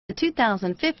The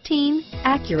 2015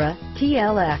 Acura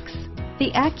TLX.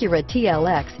 The Acura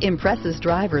TLX impresses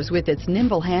drivers with its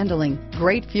nimble handling,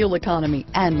 great fuel economy,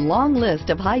 and long list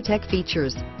of high-tech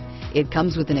features. It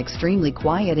comes with an extremely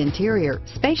quiet interior,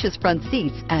 spacious front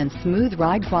seats, and smooth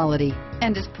ride quality,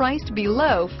 and is priced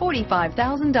below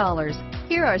 $45,000.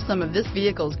 Here are some of this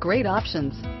vehicle's great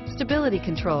options: stability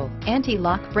control,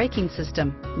 anti-lock braking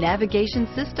system,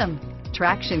 navigation system,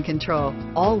 traction control,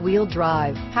 all-wheel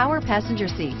drive, power passenger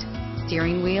seat,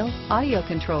 steering wheel audio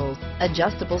controls,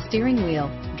 adjustable steering wheel,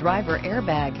 driver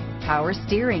airbag, power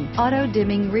steering,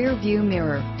 auto-dimming rear view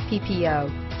mirror, PPO,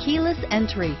 keyless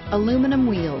entry, aluminum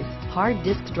wheels, hard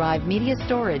disk drive media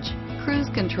storage, cruise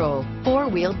control,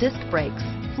 four-wheel disc brakes,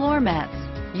 floor mats,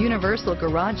 universal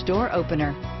garage door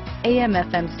opener,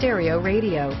 AM/FM stereo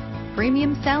radio,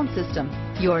 premium sound system.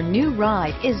 Your new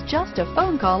ride is just a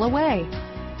phone call away.